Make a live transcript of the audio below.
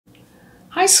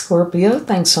Hi Scorpio,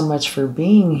 thanks so much for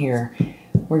being here.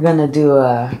 We're going to do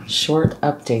a short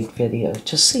update video.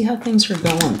 Just see how things are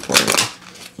going for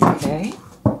you, okay?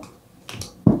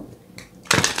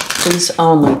 Please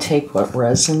only take what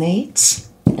resonates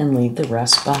and leave the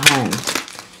rest behind.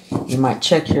 You might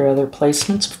check your other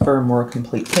placements for a more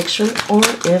complete picture, or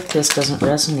if this doesn't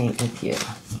resonate with you.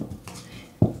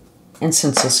 And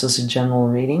since this is a general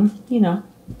reading,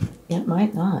 it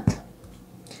might not.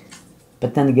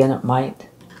 But then again, it might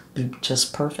be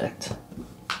just perfect.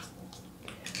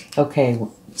 Okay,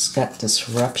 it's got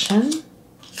disruption,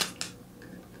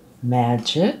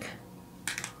 magic,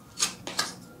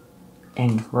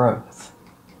 and growth,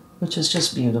 which is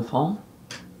just beautiful.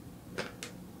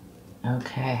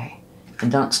 Okay,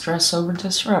 and don't stress over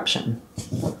disruption.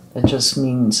 That just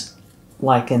means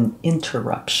like an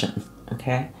interruption,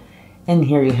 okay? And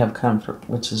here you have comfort,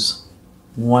 which is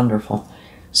wonderful.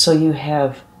 So you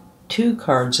have two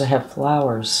cards that have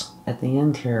flowers at the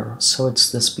end here, so it's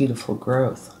this beautiful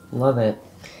growth. Love it.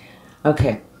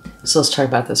 Okay, so let's talk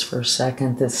about this for a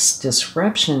second. This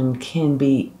disruption can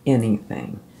be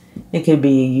anything. It could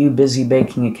be you busy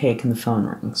baking a cake and the phone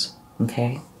rings,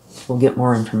 okay? We'll get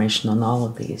more information on all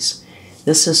of these.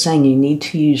 This is saying you need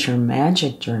to use your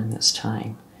magic during this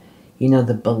time.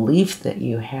 The belief that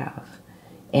you have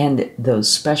and those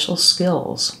special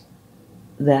skills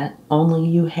that only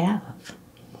you have.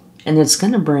 And it's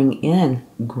going to bring in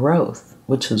growth,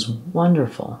 which is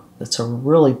wonderful. That's a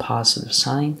really positive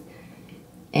sign,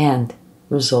 and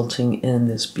resulting in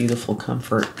this beautiful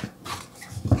comfort.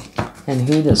 And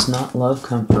who does not love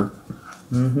comfort?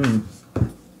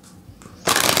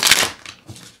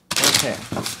 Okay,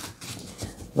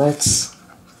 let's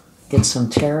get some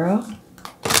tarot.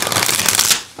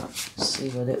 See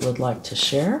what it would like to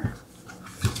share.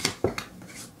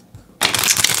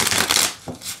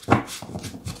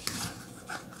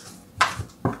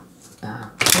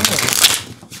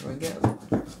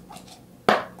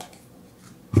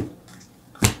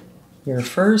 Your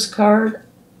first card,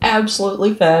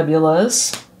 absolutely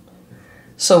fabulous.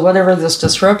 So whatever this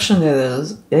disruption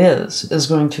is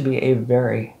going to be a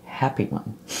very happy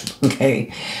one,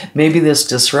 okay? Maybe this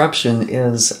disruption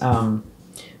is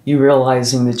you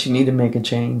realizing that you need to make a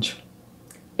change,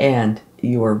 and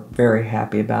you are very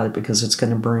happy about it because it's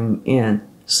going to bring in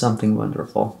something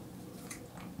wonderful.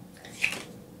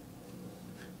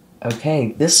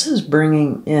 Okay, this is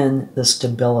bringing in the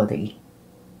stability.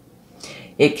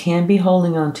 It can be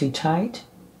holding on too tight.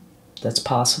 That's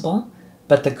possible.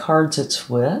 But the cards it's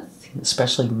with,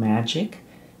 especially magic,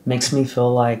 makes me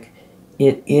feel like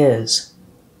it is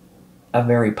a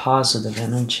very positive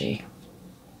energy.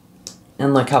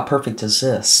 And look how perfect is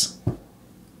this.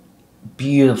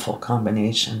 Beautiful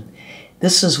combination.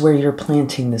 This is where you're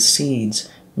planting the seeds,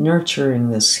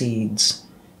 nurturing the seeds,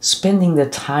 spending the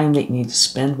time that you need to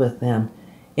spend with them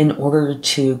in order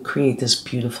to create this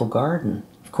beautiful garden.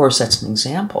 Of course, that's an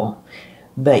example,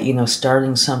 but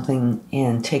starting something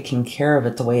and taking care of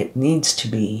it the way it needs to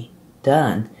be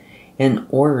done in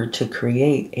order to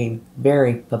create a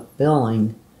very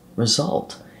fulfilling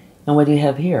result. And what do you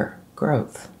have here?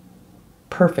 Growth.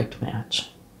 Perfect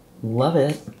match. Love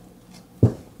it.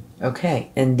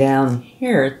 Okay, and down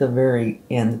here at the very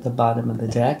end, at the bottom of the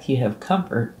deck, you have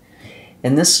comfort.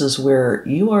 And this is where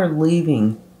you are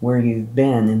leaving where you've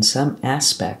been in some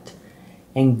aspect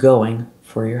and going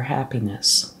for your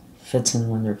happiness. Fits in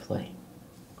wonderfully.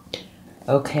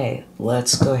 Okay,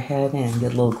 let's go ahead and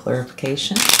get a little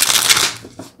clarification.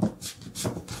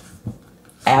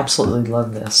 Absolutely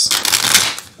love this.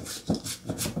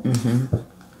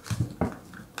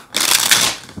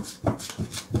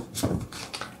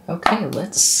 Okay,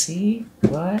 let's see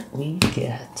what we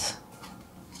get.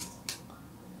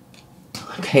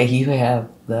 Okay, you have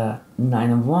the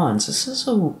Nine of Wands. This is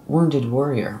a wounded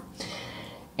warrior.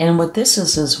 And what this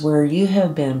is where you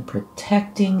have been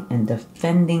protecting and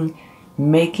defending,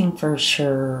 making for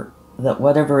sure that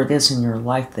whatever it is in your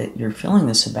life that you're feeling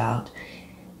this about,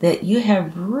 that you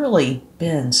have really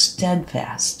been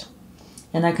steadfast.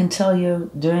 And I can tell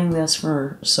you, doing this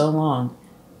for so long,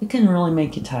 it can really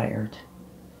make you tired.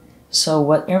 So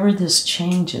whatever this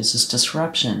change is, this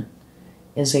disruption,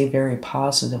 is a very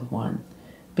positive one.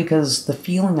 Because the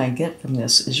feeling I get from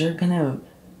this is you're going to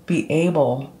be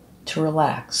able to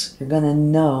relax. You're going to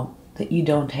know that you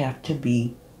don't have to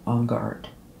be on guard.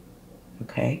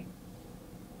 Okay?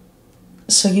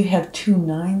 So you have two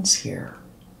nines here.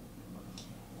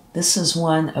 This is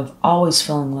one of always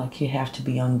feeling like you have to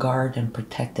be on guard and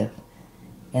protective.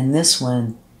 And this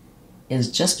one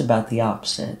is just about the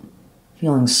opposite.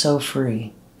 Feeling so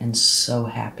free and so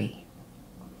happy.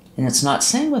 And it's not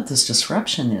saying what this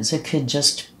disruption is. It could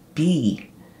just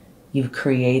be. You've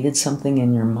created something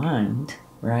in your mind,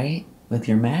 right, with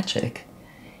your magic,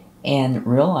 and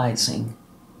realizing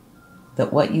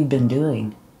that what you've been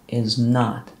doing is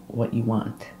not what you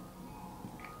want.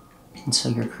 And so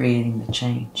you're creating the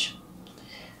change.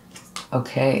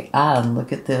 Okay,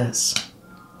 look at this.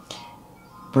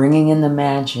 Bringing in the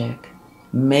magic,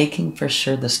 making for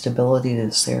sure the stability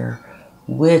is there,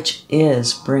 which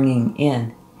is bringing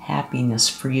in happiness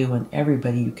for you and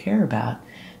everybody you care about.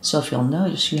 So if you'll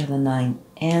notice, you have the 9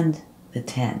 and the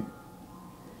 10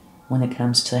 when it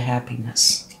comes to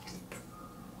happiness.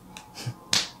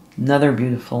 Another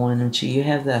beautiful energy. You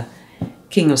have the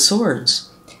King of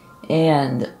Swords.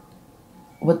 And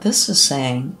what this is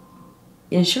saying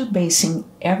is you're basing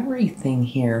everything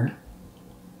here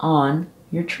on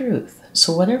your truth.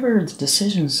 So whatever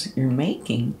decisions you're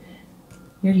making,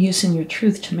 you're using your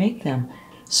truth to make them.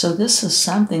 So this is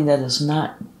something that is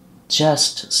not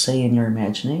just, say, in your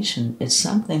imagination. It's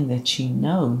something that you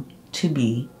know to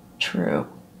be true.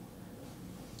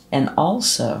 And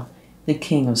also, the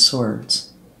King of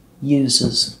Swords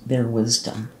uses their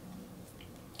wisdom.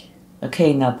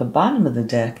 Okay, now at the bottom of the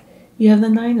deck, you have the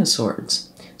 9 of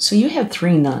Swords. So you have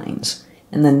 3 9s,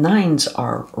 and the 9s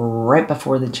are right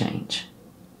before the change.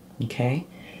 Okay?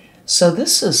 So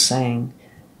this is saying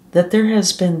that there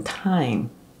has been time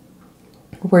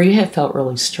where you have felt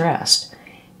really stressed.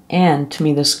 And to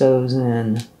me, this goes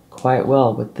in quite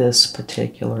well with this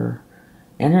particular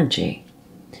energy.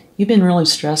 You've been really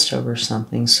stressed over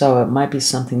something, so it might be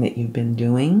something that you've been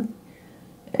doing.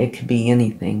 It could be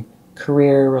anything.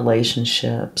 Career,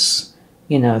 relationships,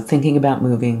 thinking about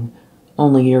moving.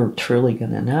 Only you're truly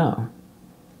going to know.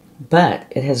 But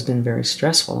it has been very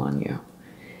stressful on you.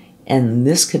 And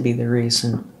this could be the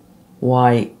reason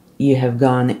why you have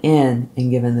gone in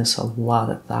and given this a lot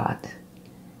of thought.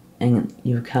 And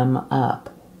you've come up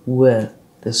with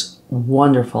this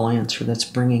wonderful answer that's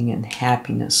bringing in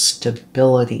happiness,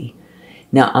 stability.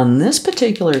 Now, on this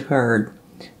particular card,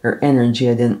 or energy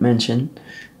I didn't mention,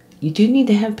 you do need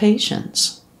to have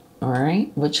patience, all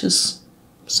right? Which is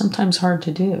sometimes hard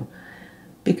to do.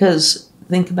 Because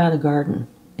think about a garden.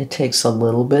 It takes a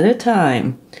little bit of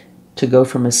time to go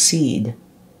from a seed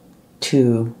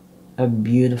to a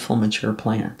beautiful mature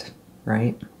plant,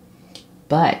 right?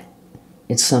 But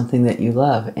it's something that you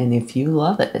love. And if you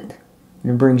love it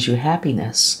and it brings you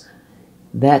happiness,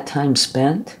 that time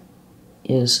spent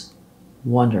is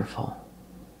wonderful.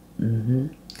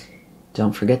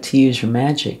 Don't forget to use your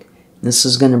magic. This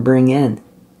is going to bring in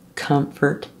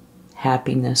comfort,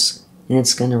 happiness, and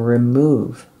it's going to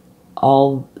remove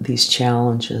all these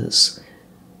challenges.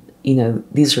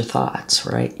 These are thoughts,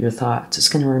 right? Your thoughts. It's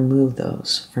going to remove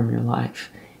those from your life.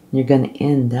 And you're going to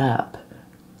end up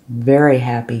very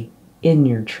happy in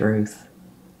your truth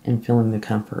and feeling the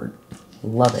comfort.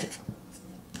 Love it.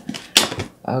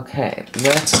 Okay,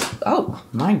 oh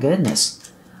my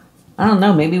goodness. I don't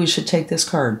know, maybe we should take this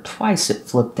card twice. It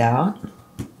flipped out.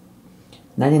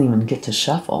 And I didn't even get to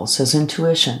shuffle. It says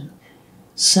intuition.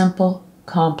 Simple,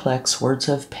 complex words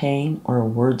of pain or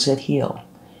words that heal.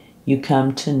 You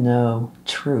come to know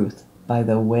truth by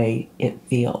the way it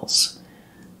feels.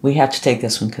 We have to take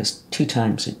this one because 2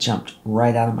 times it jumped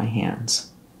right out of my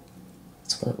hands.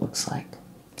 That's what it looks like.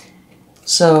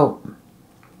 So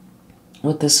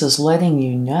what this is letting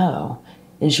you know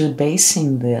is you're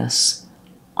basing this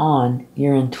on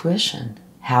your intuition,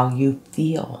 how you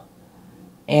feel.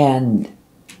 And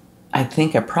I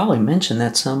think I probably mentioned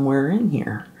that somewhere in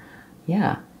here.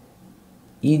 Yeah.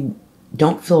 You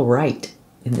don't feel right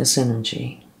in this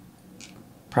energy.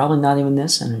 Probably not even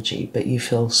this energy, but you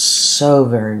feel so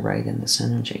very right in this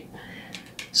energy.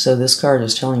 So this card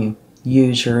is telling you,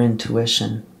 use your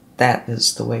intuition. That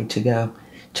is the way to go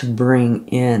to bring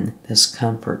in this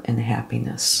comfort and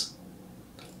happiness.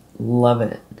 Love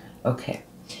it. Okay.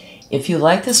 If you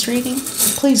like this reading,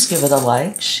 please give it a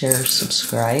like, share,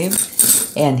 subscribe,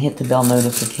 and hit the bell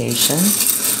notification.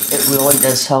 It really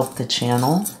does help the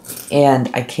channel, and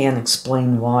I can't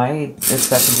explain why. It's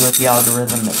got to do with the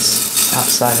algorithm that's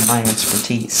outside of my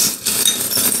expertise.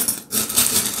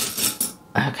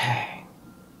 Okay.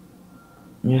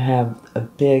 You have a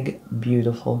big,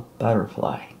 beautiful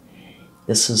butterfly.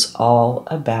 This is all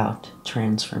about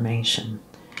transformation,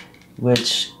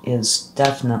 which is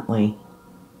definitely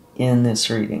in this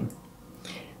reading.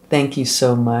 Thank you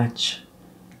so much.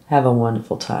 Have a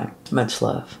wonderful time. Much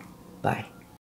love. Bye.